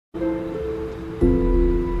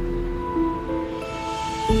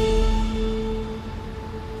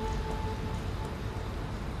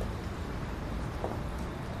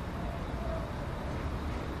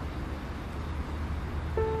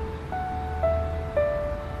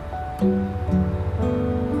哎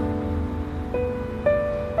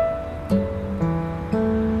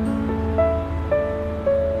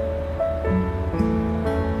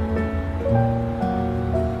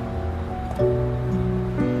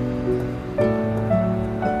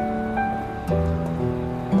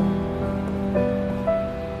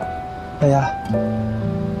呀，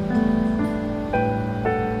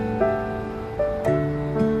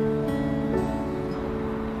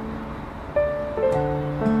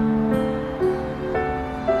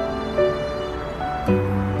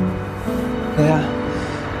哎呀，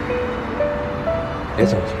别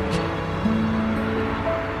走行不行？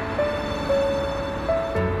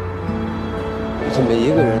你怎么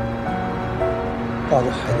一个人抱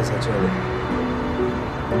着孩子在这里？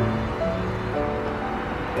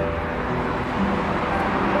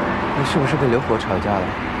 你是不是跟刘火吵架了？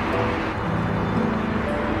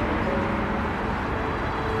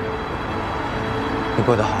你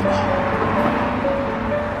过得好不好？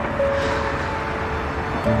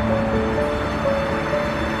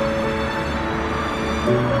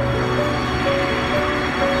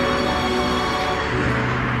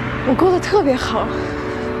我过得特别好，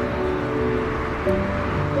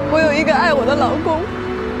我有一个爱我的老公，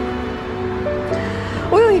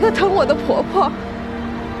我有一个疼我的婆婆。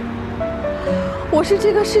 我是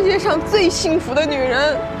这个世界上最幸福的女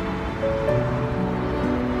人。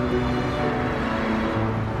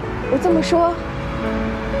我这么说，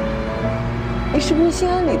你是不是心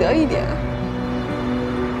安理得一点？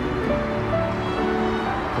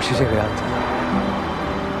不是这个样子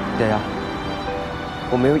的，丫丫，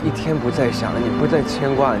我没有一天不再想你，不再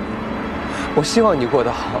牵挂你。我希望你过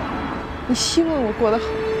得好。你希望我过得好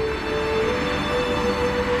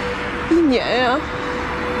？1年呀。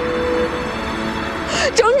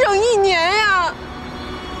 整整1年呀！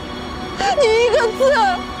你一个字、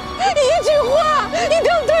一句话、一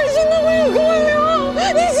条短信都没有给我留，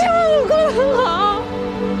你希望我过得很好？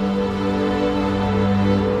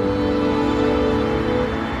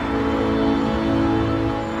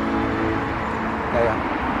丫丫，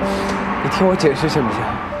你听我解释行不行？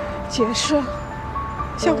解释，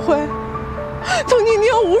小辉。 曾经你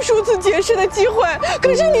有无数次解释的机会，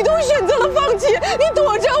可是你都选择了放弃。你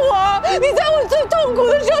躲着我，你在我最痛苦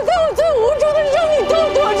的时候，在我最无助的时候，你都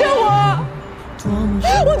躲着我。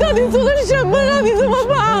我到底做了什么让你这么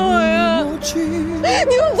怕我呀？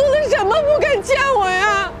你又做了什么不敢见我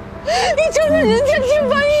呀？你整整人间蒸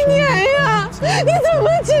发1年呀！你怎么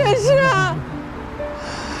解释啊？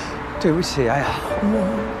对不起，丫丫，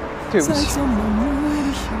对不起，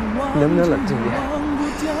你能不能冷静点？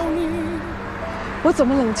 我怎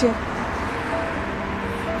么冷静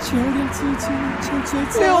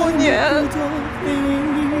？6年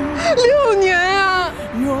，6年啊！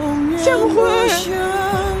向辉，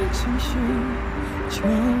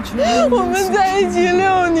我们在一起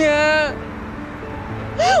6年，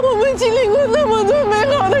我们经历过那么多美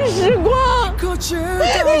好的时光。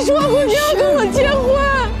你说过你要跟我结婚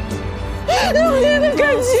，6年的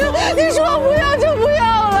感情，你说不要就不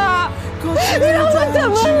要了，你让我怎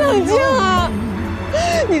么冷静啊？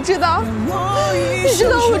 你知道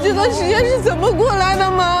我这段时间是怎么过来的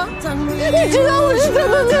吗？你知道我是怎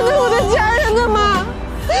么面对我的家人的吗？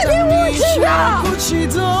你不知道。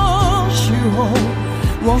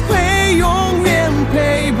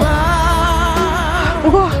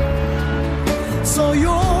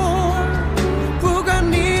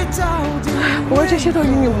不过这些都与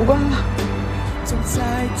你无关了。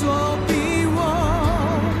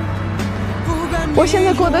我现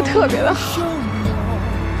在过得特别的好。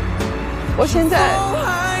 我现在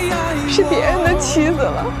是别人的妻子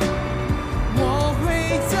了，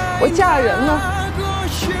我嫁人了，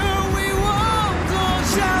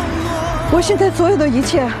我现在所有的一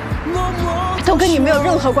切都跟你没有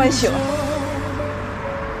任何关系了。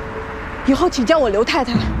以后请叫我刘太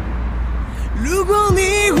太。如果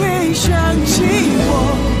你会想起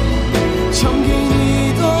我，唱给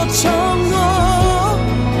你的承诺，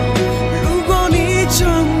如果你真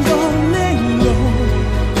的。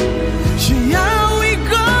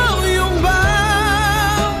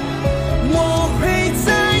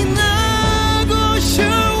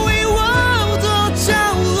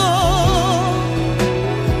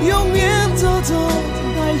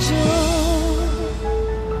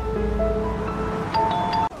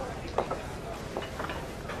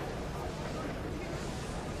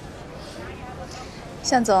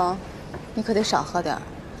 向总，你可得少喝点儿。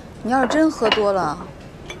你要是真喝多了，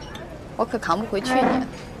我可扛不回去你。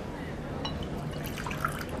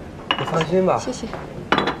你放心吧，谢谢。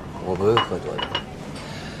我不会喝多的。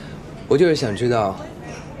我就是想知道，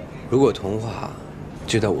如果童话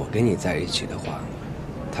知道我跟你在一起的话，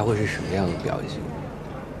他会是什么样的表情？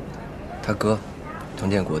他哥，佟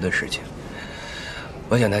建国的事情，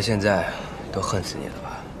我想他现在都恨死你了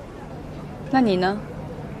吧？那你呢？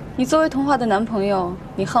你作为童话的男朋友，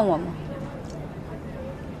你恨我吗？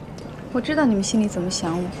我知道你们心里怎么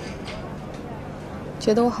想我，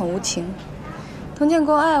觉得我很无情。佟建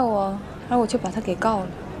国爱我，而我却把他给告了。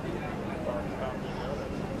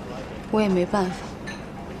我也没办法，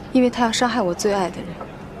因为他要杀害我最爱的人。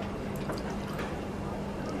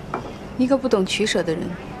一个不懂取舍的人，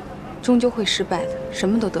终究会失败的，什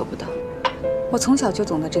么都得不到。我从小就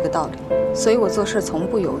懂得这个道理，所以我做事从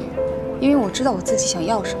不犹豫，因为我知道我自己想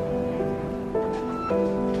要什么。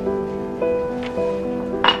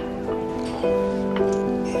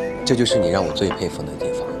这就是你让我最佩服的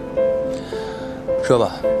地方。说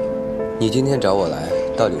吧，你今天找我来，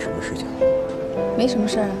到底什么事情？没什么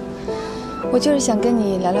事儿啊，我就是想跟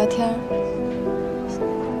你聊聊天儿，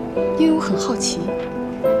因为我很好奇。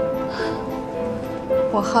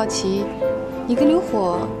我好奇，你跟刘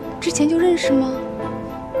火之前就认识吗？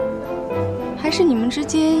还是你们之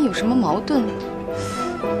间有什么矛盾？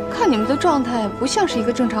看你们的状态，不像是一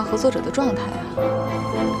个正常合作者的状态啊。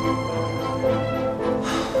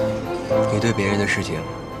你对别人的事情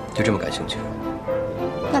就这么感兴趣？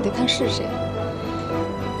那得看是谁。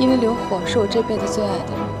因为刘火是我这辈子最爱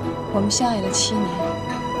的人，我们相爱了7年。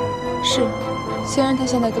是，虽然他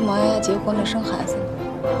现在跟毛丫丫结婚了，生孩子了，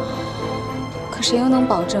可谁又能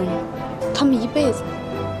保证他们一辈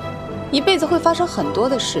子会发生很多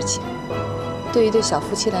的事情？对于对小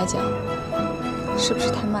夫妻来讲，是不是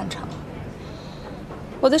太漫长了？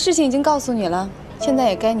我的事情已经告诉你了，现在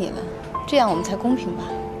也该你了，这样我们才公平吧？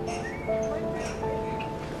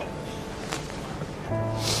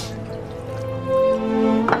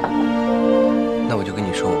那我就跟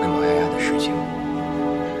你说我跟毛丫丫的事情。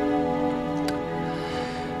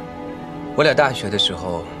我俩大学的时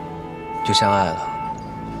候就相爱了，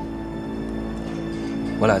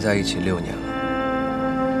我俩在一起6年了，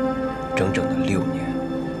整整的6年。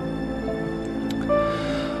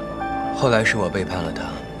后来是我背叛了他，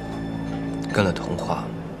跟了童话，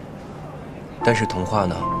但是童话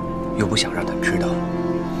呢，又不想让他知道，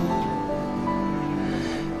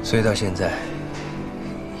所以到现在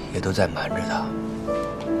也都在瞒着他。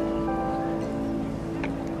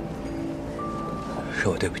是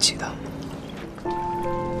我对不起他。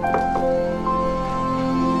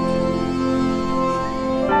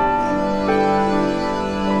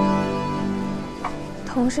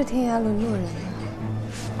同是天涯沦落人啊！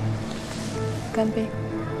干杯！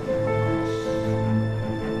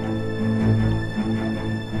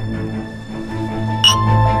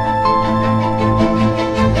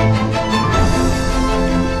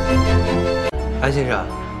安先生，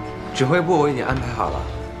指挥部我已经安排好了，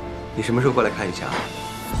你什么时候过来看一下？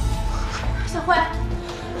小辉，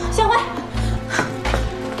小辉，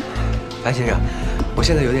安先生，我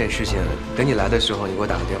现在有点事情，等你来的时候你给我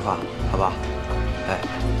打个电话，好不好？哎，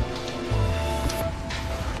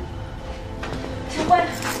小辉，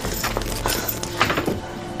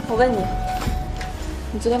我问你，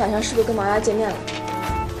你昨天晚上是不是跟毛丫见面了？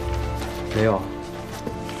没有。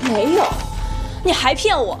没有，你还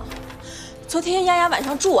骗我！昨天丫丫晚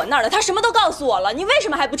上住我那儿了，她什么都告诉我了，你为什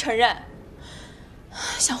么还不承认？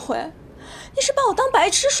小辉，你是把我当白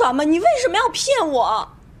痴耍吗？你为什么要骗我？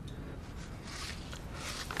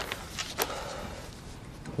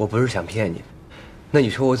我不是想骗你，那你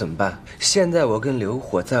说我怎么办？现在我跟刘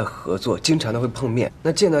火在合作，经常的会碰面，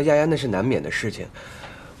那见到丫丫那是难免的事情。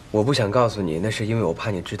我不想告诉你，那是因为我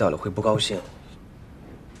怕你知道了会不高兴。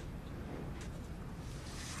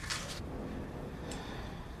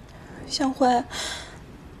小辉，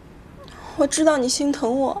我知道你心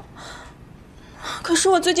疼我，可是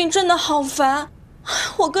我最近真的好烦，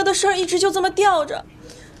我哥的事儿一直就这么吊着，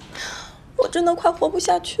我真的快活不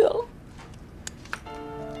下去了。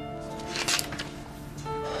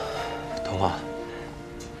童话，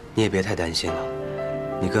你也别太担心了，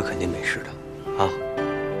你哥肯定没事的，啊。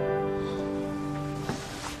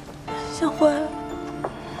小辉，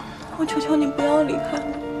我求求你不要离开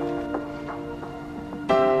我。